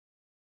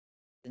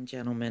And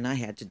gentlemen, I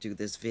had to do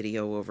this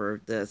video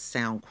over the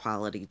sound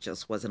quality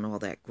just wasn't all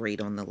that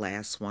great on the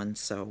last one,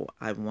 so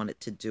I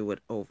wanted to do it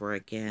over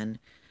again.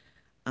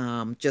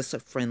 Just a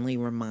friendly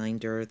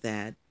reminder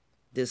that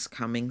this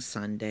coming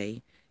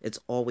Sunday, it's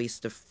always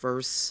the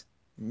first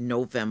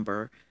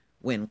November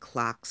when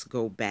clocks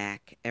go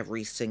back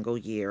every single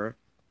year.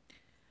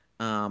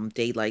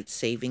 Daylight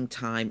saving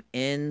time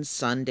ends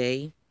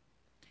Sunday,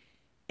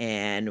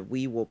 and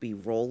we will be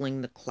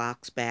rolling the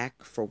clocks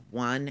back for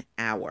 1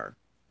 hour.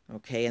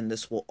 Okay, and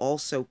this will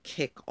also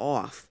kick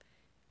off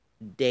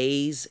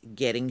days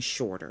getting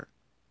shorter.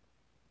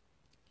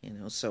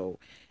 So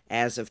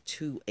as of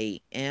 2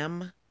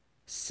 a.m.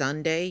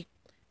 Sunday,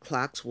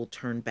 clocks will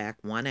turn back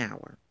 1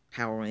 hour,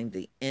 powering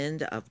the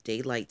end of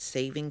daylight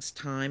savings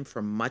time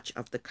for much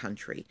of the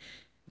country.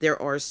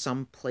 There are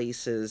some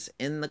places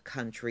in the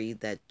country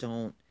that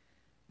don't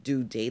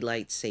do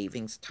daylight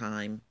savings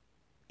time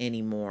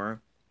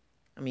anymore.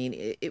 I mean,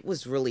 it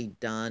was really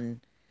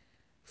done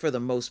for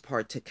the most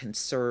part to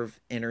conserve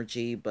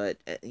energy, but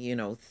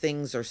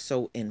things are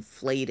so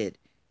inflated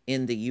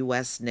in the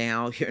US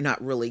now. You're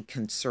not really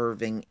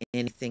conserving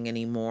anything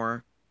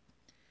anymore.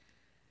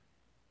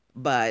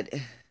 But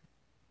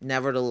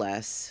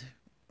nevertheless,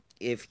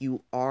 if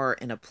you are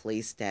in a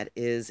place that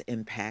is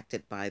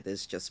impacted by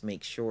this, just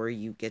make sure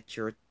you get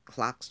your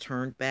clocks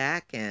turned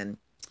back and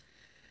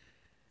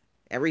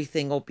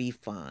everything will be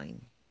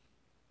fine.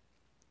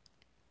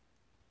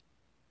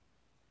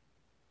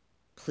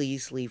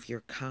 Please leave your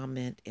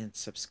comment and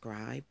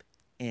subscribe.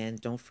 And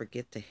don't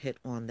forget to hit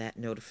on that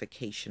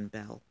notification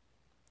bell.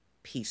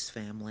 Peace,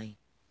 family.